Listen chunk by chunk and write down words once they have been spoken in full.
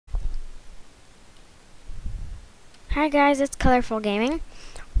Hi guys, it's Colorful Gaming.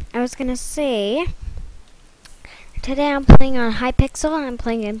 I was gonna say, today I'm playing on Hypixel and I'm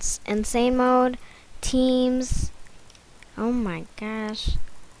playing in Insane Mode, Teams, oh my gosh,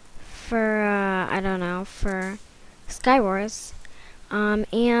 for, I don't know, for Skywars.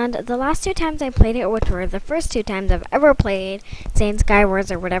 And the last two times I played it, which were the first two times I've ever played, saying Skywars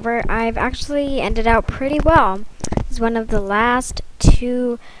or whatever, I've actually ended out pretty well. It's one of the last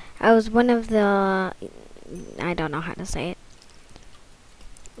two, I was one of the, I don't know how to say it,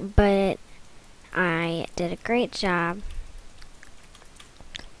 but I did a great job,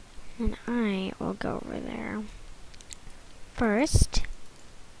 and I will go over there first.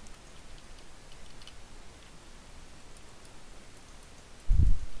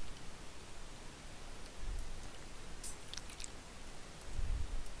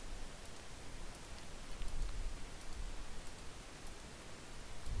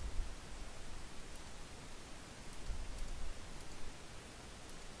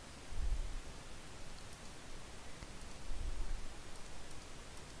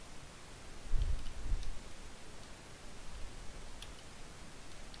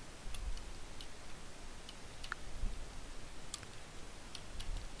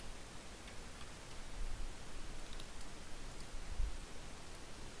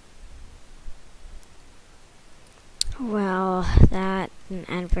 Well, that didn't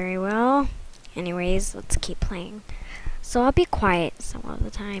end very well. Anyways, let's keep playing. So I'll be quiet some of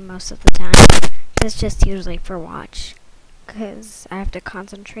the time, most of the time. It's just usually for watch, because I have to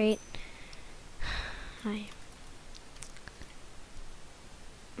concentrate.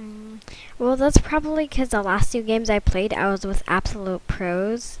 Well, that's probably because the last two games I played, I was with absolute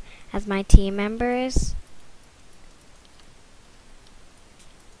pros as my team members.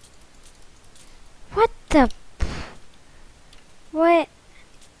 What the? What?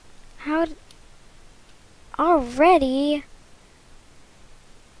 How? Already?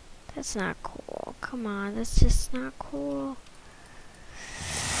 That's not cool. Come on, that's just not cool.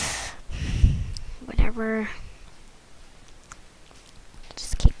 Whatever.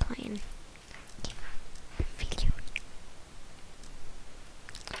 Just keep playing.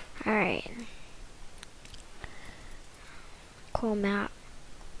 Alright. Cool map.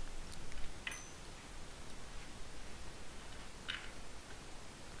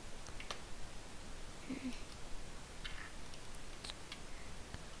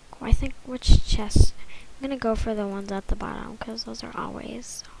 Cool, I think which chest? I'm gonna go for the ones at the bottom because those are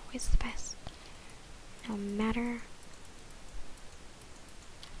always the best. No matter.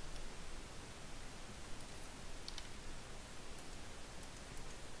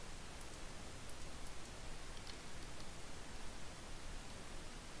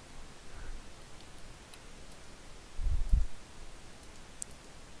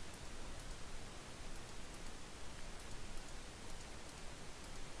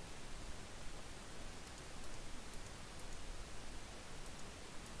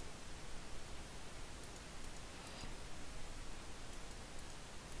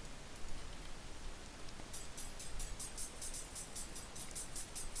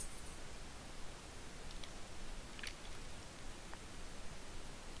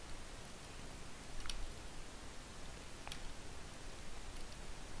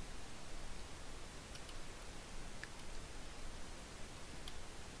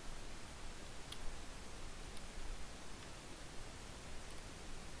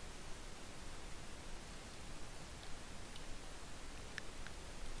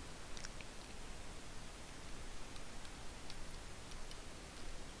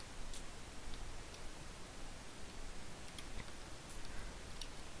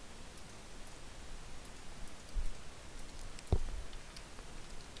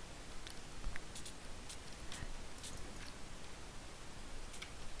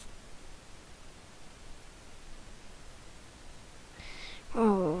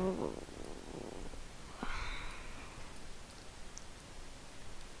 Oh.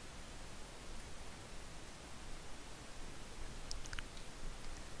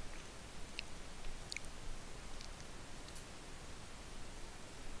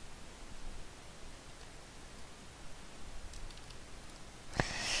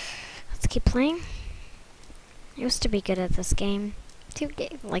 Let's keep playing. I used to be good at this game.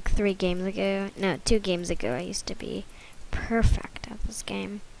 Like 3 games ago. No, 2 games ago I used to be perfect at this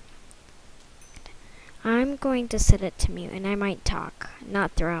game. I'm going to set it to mute and I might talk.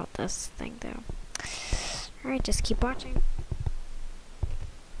 Not throughout this thing though. Alright, just keep watching.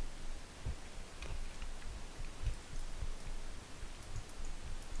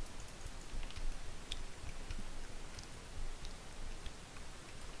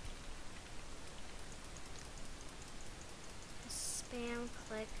 down,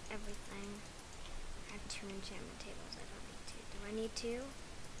 click everything. I have 2 enchantment tables. I don't need 2. Do I need 2?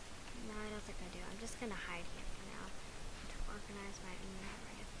 No, I don't think I do. I'm just gonna hide here for now to organize my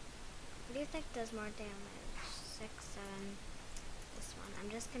inventory. What do you think does more damage? 6, 7. This one. I'm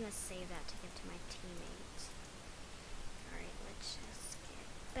just gonna save that to give to my teammate. Alright, let's just get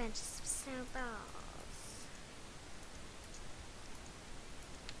a bunch of snowballs.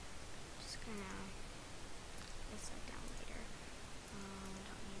 Just gonna place that down later.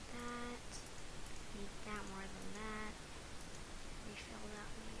 Don't need that. Need that more than that. Refill that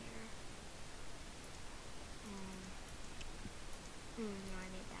later. No, I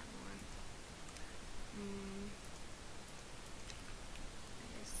need that more. I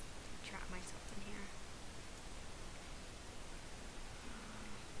just trap myself in here.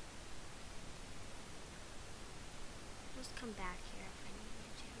 Just come back here if I need an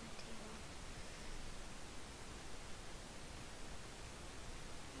enchantment table.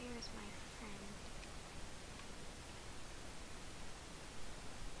 Where's my friend?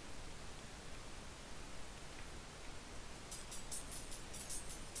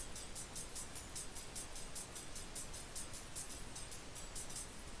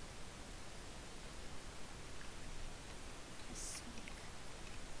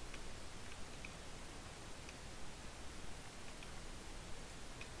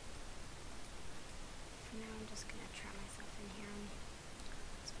 I'm just gonna trap myself in here.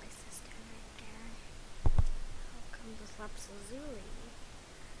 Let's place this down right there. How comes with Lapsazuli?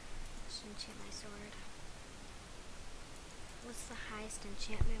 Let's enchant my sword. What's the highest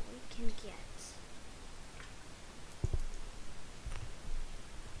enchantment we can get?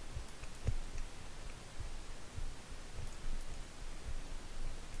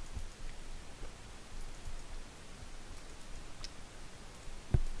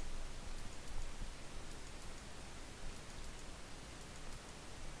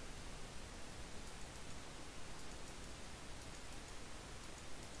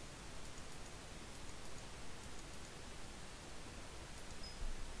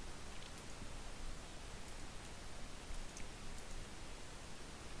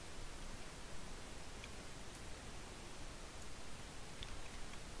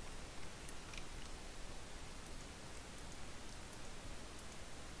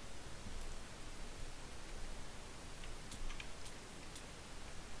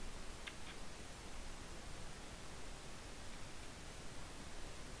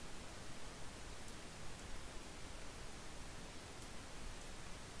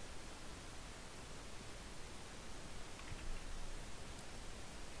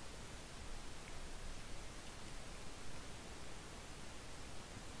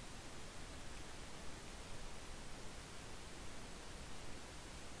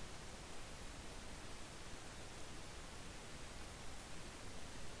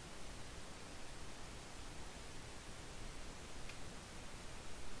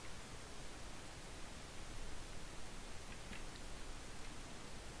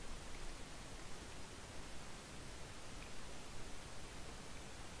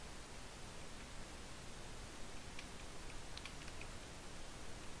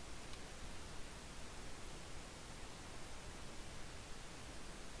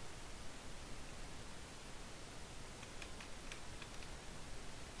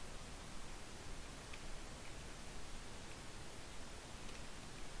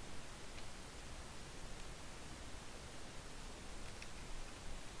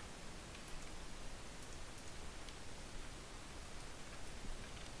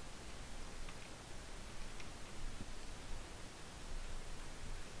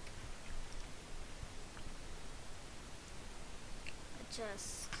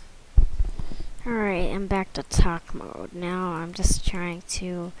 Alright, I'm back to talk mode. Now I'm just trying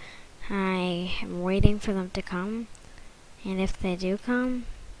to... I am waiting for them to come. And if they do come,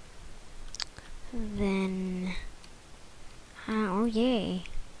 then... oh yay.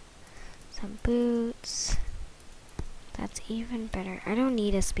 Some boots. That's even better. I don't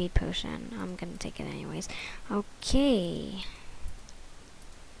need a speed potion. I'm gonna take it anyways. Okay.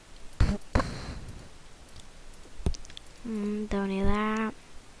 Don't need that.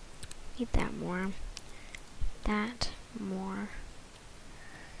 Need that more. That more.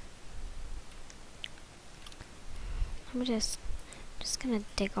 I'm just gonna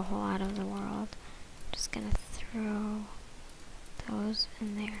dig a hole out of the world. Just gonna throw those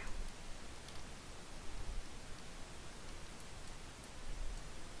in there.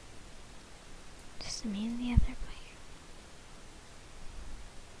 Just me and the other player.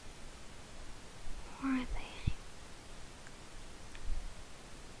 Where are they?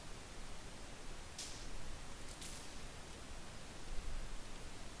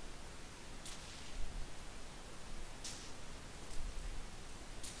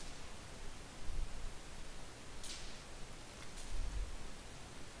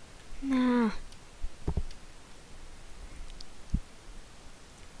 Nah.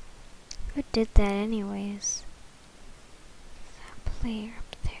 Who did that anyways? That player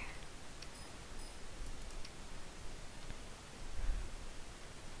up there.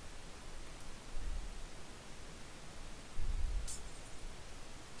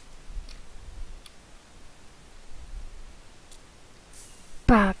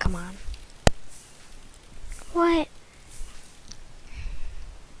 Bah, come on. What?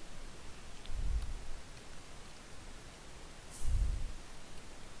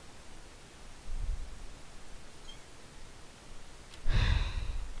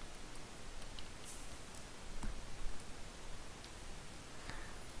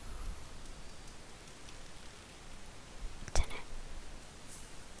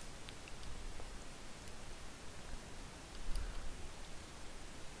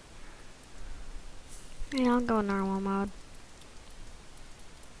 Yeah, I'll go normal mode.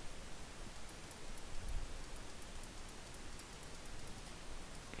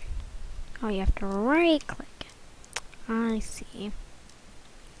 Oh, you have to right click. I see.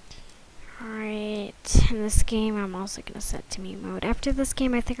 Alright, in this game I'm also gonna set to mute mode. After this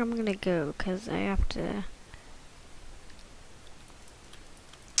game I think I'm gonna go, cause I have to...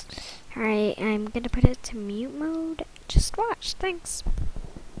 Alright, I'm gonna put it to mute mode. Just watch, thanks.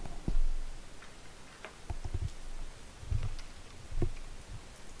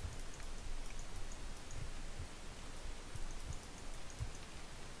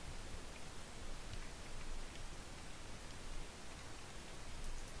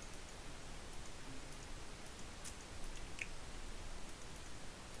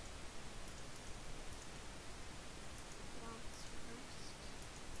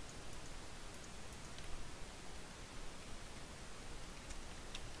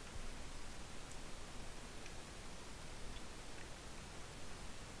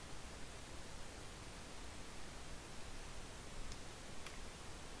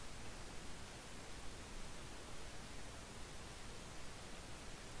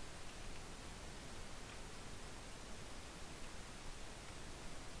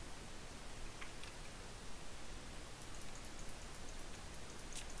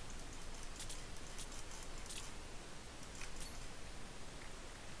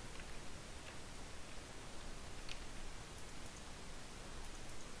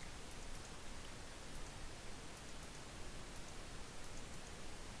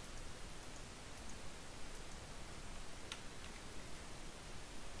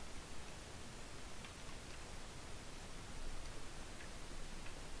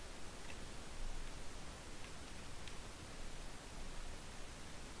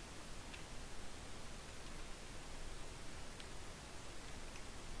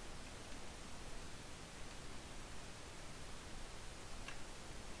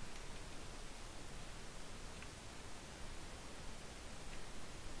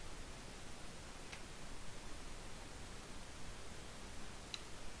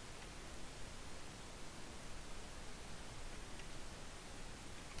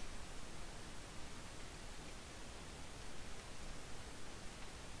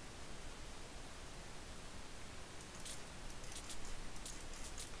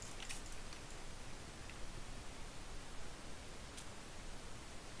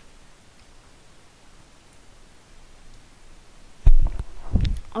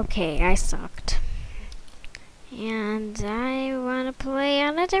 Okay, I sucked. And I want to play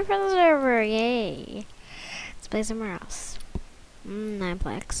on a different server, yay. Let's play somewhere else.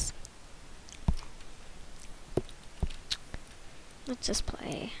 9plex. Let's just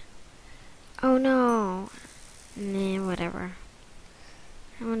play. Oh no. Nah, whatever.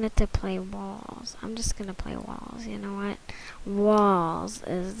 I wanted to play Walls. I'm just gonna play Walls, you know what? Walls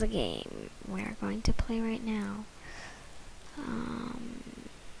is the game we're going to play right now.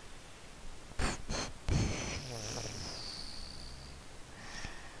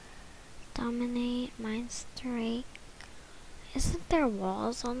 Dominate, Mind Strike. Isn't there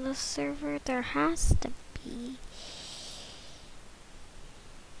walls on this server? There has to be.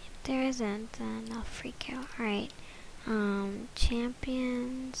 If there isn't, then I'll freak out. Alright.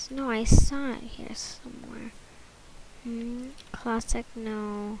 Champions. No, I saw it here somewhere. Classic,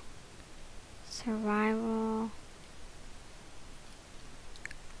 no. Survival.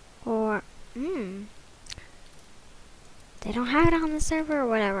 Or, they don't have it on the server or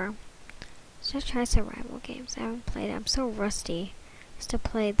whatever. So I try survival games. I haven't played it. I'm so rusty. Used to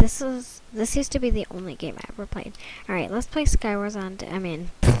play. This used to be the only game I ever played. All right, let's play Skywars on.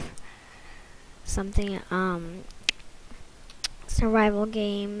 Something. Survival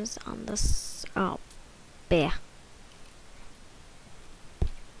games on this. Oh, bleh.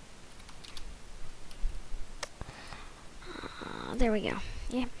 there we go.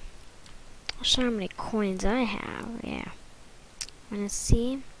 Yeah. I'll show how many coins I have. Yeah. I'm gonna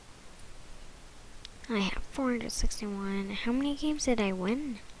see. I have 461. How many games did I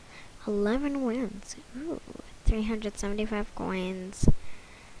win? 11 wins. Ooh. 375 coins.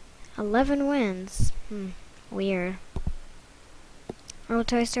 11 wins. Weird. Oh,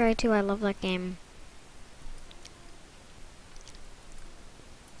 Toy Story 2. I love that game.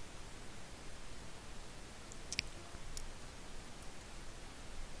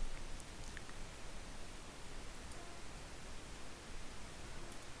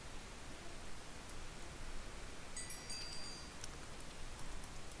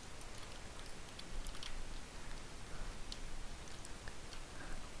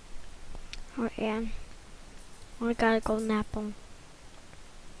 Oh, yeah. Oh, I got a golden apple.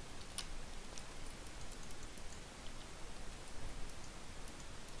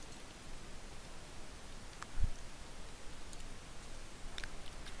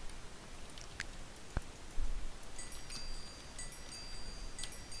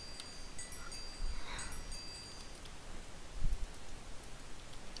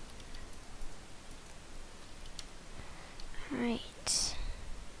 Alright.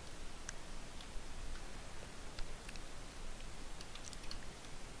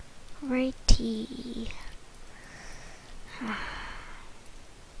 Righty.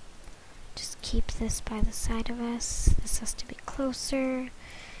 Just keep this by the side of us. This has to be closer.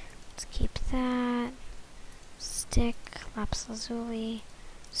 Let's keep that. Stick, lapis lazuli.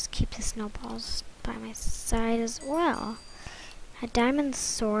 Just keep the snowballs by my side as well. A diamond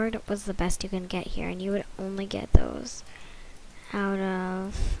sword was the best you can get here, and you would only get those out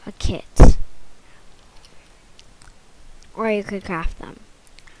of a kit. Or you could craft them,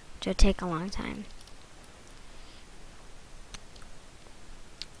 which would take a long time.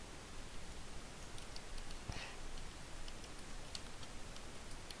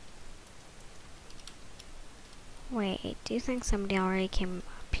 Wait, do you think somebody already came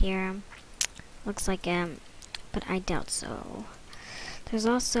up here? Looks like it, but I doubt so. There's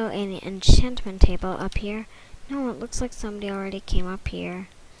also an enchantment table up here. No, it looks like somebody already came up here.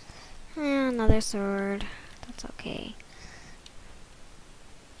 Another sword. That's okay.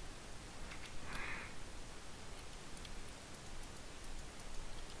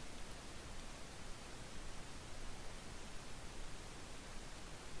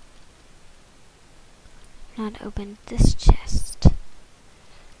 Not open this chest.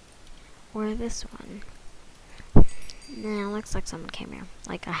 Or this one. Nah, looks like someone came here.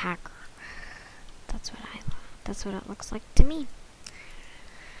 Like a hacker. That's what it looks like to me.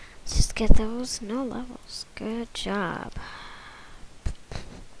 Let's just get those. No levels. Good job.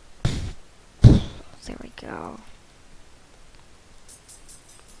 There we go.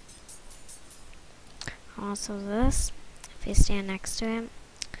 Also this, if you stand next to it,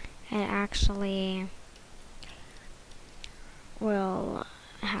 it actually will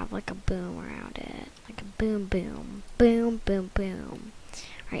have like a boom around it. Like a boom, boom. Boom, boom, boom.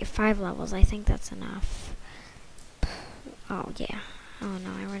 Alright, 5 levels. I think that's enough. Oh, yeah. Oh, no,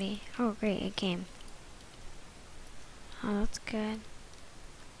 I already... Oh, great, it came. Oh, that's good.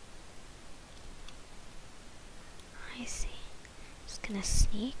 I see. Just gonna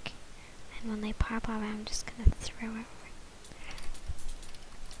sneak. And when they pop up, I'm just gonna throw it.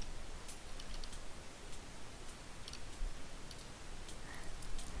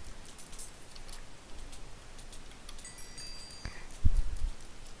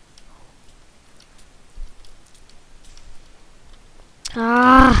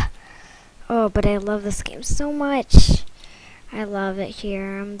 Ah! Oh, but I love this game so much. I love it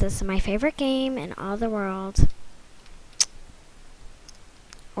here. This is my favorite game in all the world.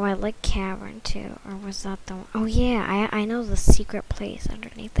 Oh, I like Cavern too. Or was that the one? Oh, yeah. I know the secret place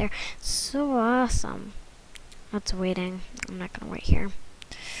underneath there. So awesome. That's waiting. I'm not going to wait here.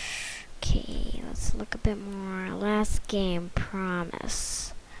 Okay, let's look a bit more. Last game,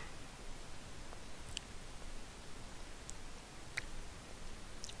 promise.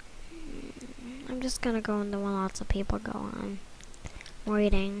 I'm just gonna go in the one lots of people go on.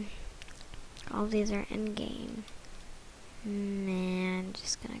 Waiting. All these are in game. And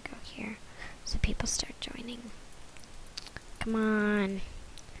just gonna go here so people start joining. Come on.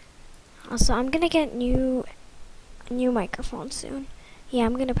 Also, I'm gonna get new microphone soon. Yeah,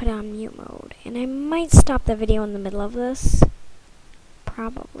 I'm gonna put it on mute mode, and I might stop the video in the middle of this.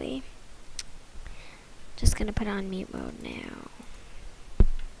 Probably. Just gonna put it on mute mode now.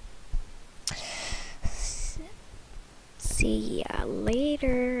 See ya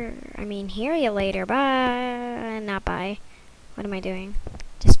later. I mean, hear ya later. Bye. Not bye. What am I doing?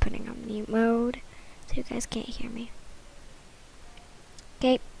 Just putting on mute mode so you guys can't hear me.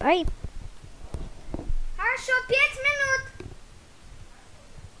 Okay, bye. Хорошо, 5 минут.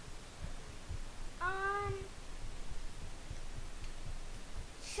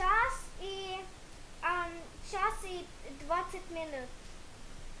 Час и 20 минут.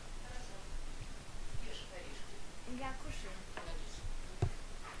 Я кушаю.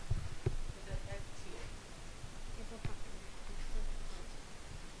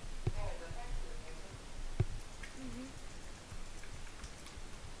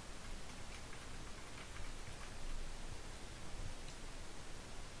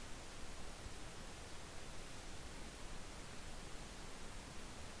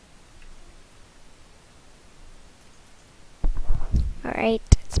 Alright,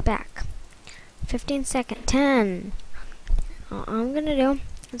 it's back. 15 seconds. 10. All I'm gonna do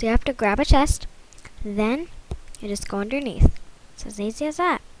is you have to grab a chest, then you just go underneath. It's as easy as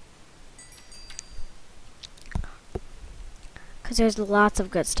that. Because there's lots of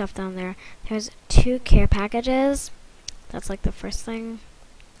good stuff down there. There's 2 care packages. That's like the first thing.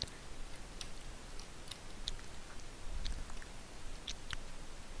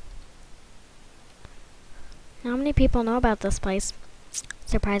 Not many people know about this place,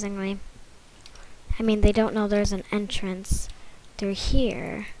 surprisingly. I mean, they don't know there's an entrance through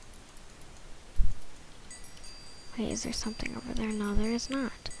here. Wait, is there something over there? No, there is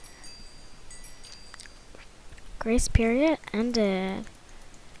not. Grace period ended.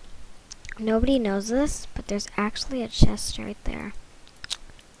 Nobody knows this, but there's actually a chest right there.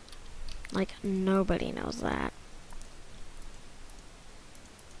 Like, nobody knows that.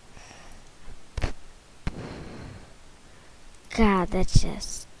 God, that's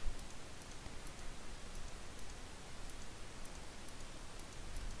just...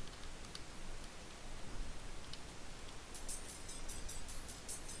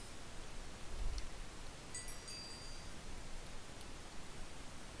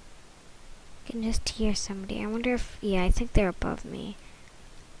 I can just hear somebody. I wonder if... Yeah, I think they're above me.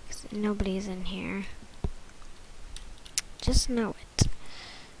 'Cause nobody's in here. Just know it.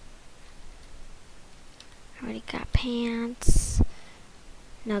 I already got pants.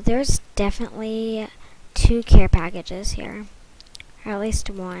 No, there's definitely 2 care packages here. Or at least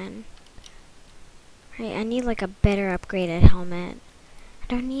 1. Right, I need like a better upgraded helmet. I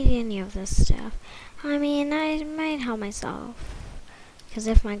don't need any of this stuff. I mean, I might help myself. Because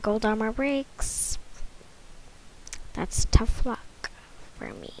if my gold armor breaks, that's tough luck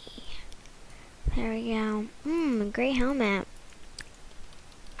for me. There we go. Great helmet.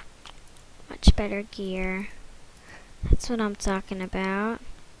 Much better gear. That's what I'm talking about.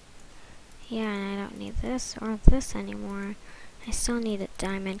 Yeah, and I don't need this or this anymore. I still need a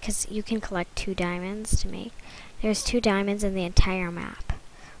diamond, because you can collect 2 diamonds to make. There's 2 diamonds in the entire map.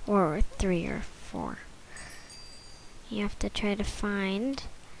 Or 3 or 4. You have to try to find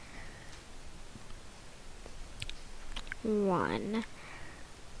 1.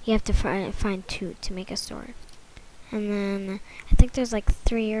 You have to find 2 to make a sword. And then I think there's like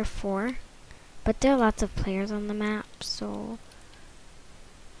 3 or 4. But there are lots of players on the map, so...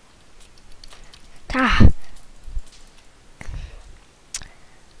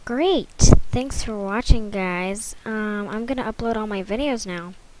 Great! Thanks for watching, guys. I'm gonna upload all my videos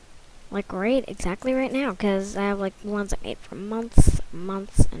now. Like exactly right now, because I have like ones I made from months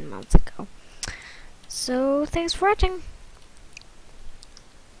and months ago. So, thanks for watching.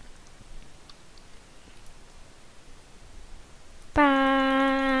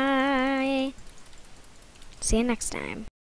 Bye! See you next time.